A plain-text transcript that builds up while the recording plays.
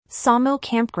Sawmill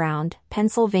Campground,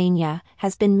 Pennsylvania,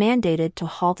 has been mandated to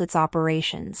halt its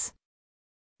operations.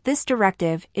 This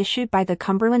directive, issued by the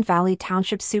Cumberland Valley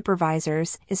Township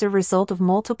supervisors, is a result of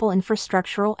multiple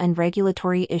infrastructural and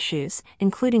regulatory issues,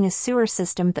 including a sewer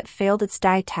system that failed its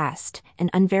dye test, an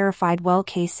unverified well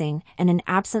casing, and an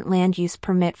absent land use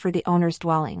permit for the owner's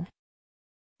dwelling.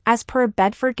 As per a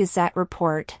Bedford Gazette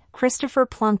report, Christopher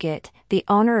Plunkett, the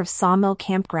owner of Sawmill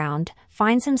Campground,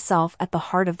 finds himself at the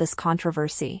heart of this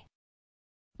controversy.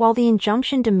 While the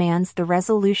injunction demands the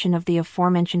resolution of the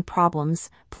aforementioned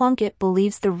problems, Plunkett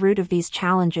believes the root of these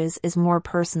challenges is more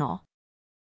personal.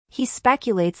 He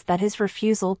speculates that his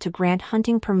refusal to grant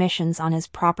hunting permissions on his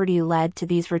property led to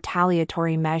these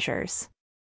retaliatory measures.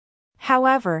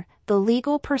 However, the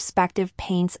legal perspective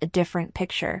paints a different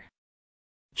picture.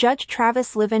 Judge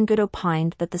Travis Livengood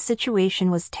opined that the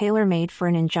situation was tailor-made for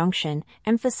an injunction,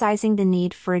 emphasizing the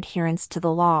need for adherence to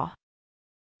the law.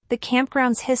 The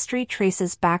campground's history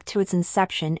traces back to its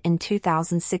inception in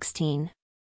 2016.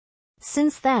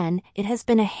 Since then, it has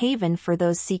been a haven for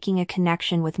those seeking a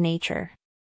connection with nature.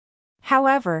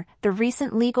 However, the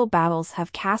recent legal battles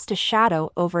have cast a shadow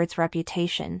over its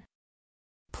reputation.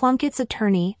 Plunkett's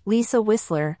attorney, Lisa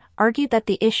Whistler, argued that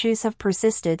the issues have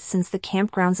persisted since the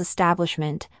campground's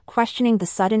establishment, questioning the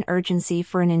sudden urgency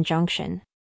for an injunction.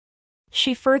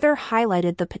 She further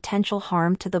highlighted the potential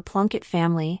harm to the Plunkett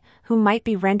family, who might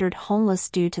be rendered homeless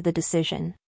due to the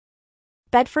decision.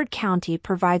 Bedford County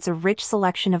provides a rich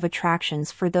selection of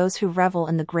attractions for those who revel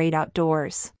in the great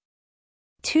outdoors.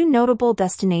 Two notable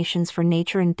destinations for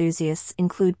nature enthusiasts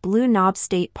include Blue Knob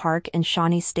State Park and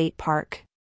Shawnee State Park.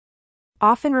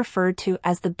 Often referred to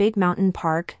as the Big Mountain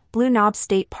Park, Blue Knob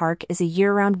State Park is a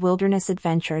year-round wilderness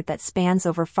adventure that spans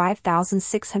over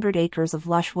 5,600 acres of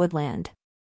lush woodland.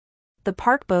 The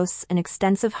park boasts an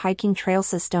extensive hiking trail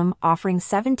system offering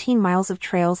 17 miles of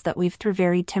trails that weave through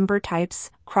varied timber types,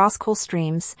 cross cool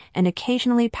streams, and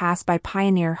occasionally pass by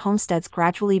pioneer homesteads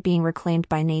gradually being reclaimed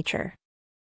by nature.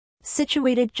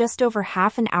 Situated just over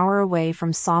half an hour away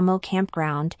from Sawmill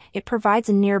Campground, it provides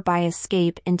a nearby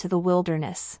escape into the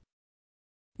wilderness.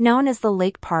 Known as the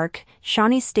Lake Park,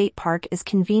 Shawnee State Park is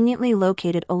conveniently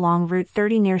located along Route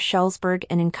 30 near Shellsburg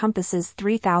and encompasses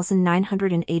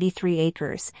 3,983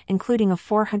 acres, including a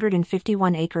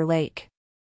 451-acre lake.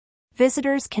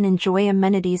 Visitors can enjoy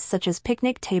amenities such as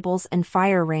picnic tables and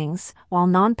fire rings, while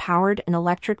non-powered and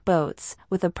electric boats,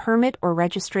 with a permit or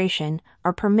registration,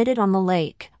 are permitted on the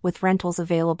lake, with rentals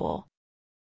available.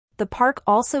 The park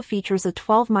also features a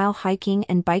 12-mile hiking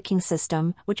and biking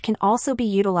system, which can also be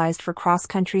utilized for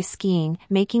cross-country skiing,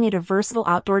 making it a versatile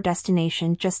outdoor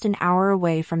destination just an hour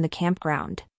away from the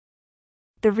campground.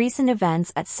 The recent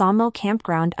events at Sawmill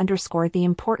Campground underscore the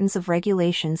importance of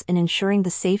regulations in ensuring the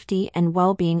safety and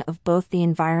well-being of both the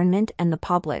environment and the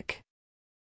public.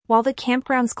 While the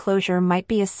campground's closure might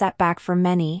be a setback for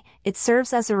many, it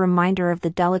serves as a reminder of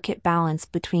the delicate balance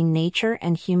between nature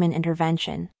and human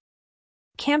intervention.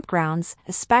 Campgrounds,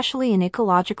 especially in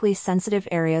ecologically sensitive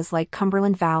areas like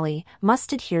Cumberland Valley,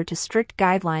 must adhere to strict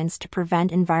guidelines to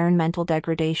prevent environmental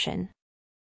degradation.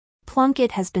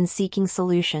 Plunkett has been seeking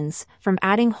solutions, from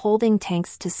adding holding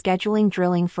tanks to scheduling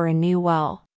drilling for a new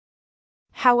well.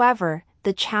 However,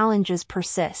 the challenges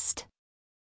persist.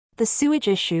 The sewage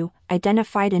issue,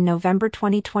 identified in November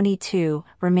 2022,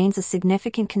 remains a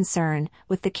significant concern,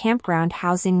 with the campground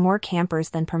housing more campers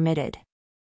than permitted.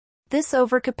 This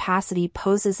overcapacity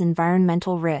poses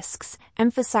environmental risks,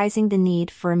 emphasizing the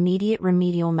need for immediate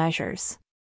remedial measures.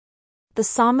 The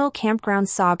Sawmill Campground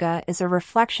saga is a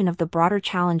reflection of the broader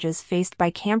challenges faced by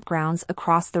campgrounds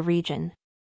across the region.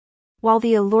 While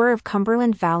the allure of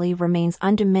Cumberland Valley remains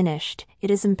undiminished, it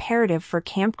is imperative for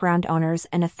campground owners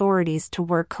and authorities to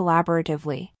work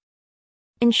collaboratively.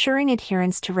 Ensuring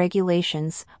adherence to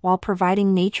regulations, while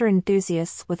providing nature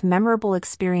enthusiasts with memorable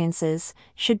experiences,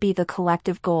 should be the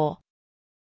collective goal.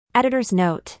 Editor's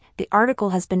note: the article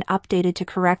has been updated to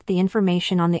correct the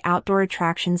information on the outdoor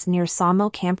attractions near Sawmill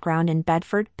Campground in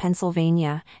Bedford,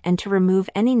 Pennsylvania, and to remove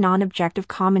any non-objective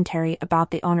commentary about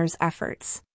the owner's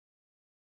efforts.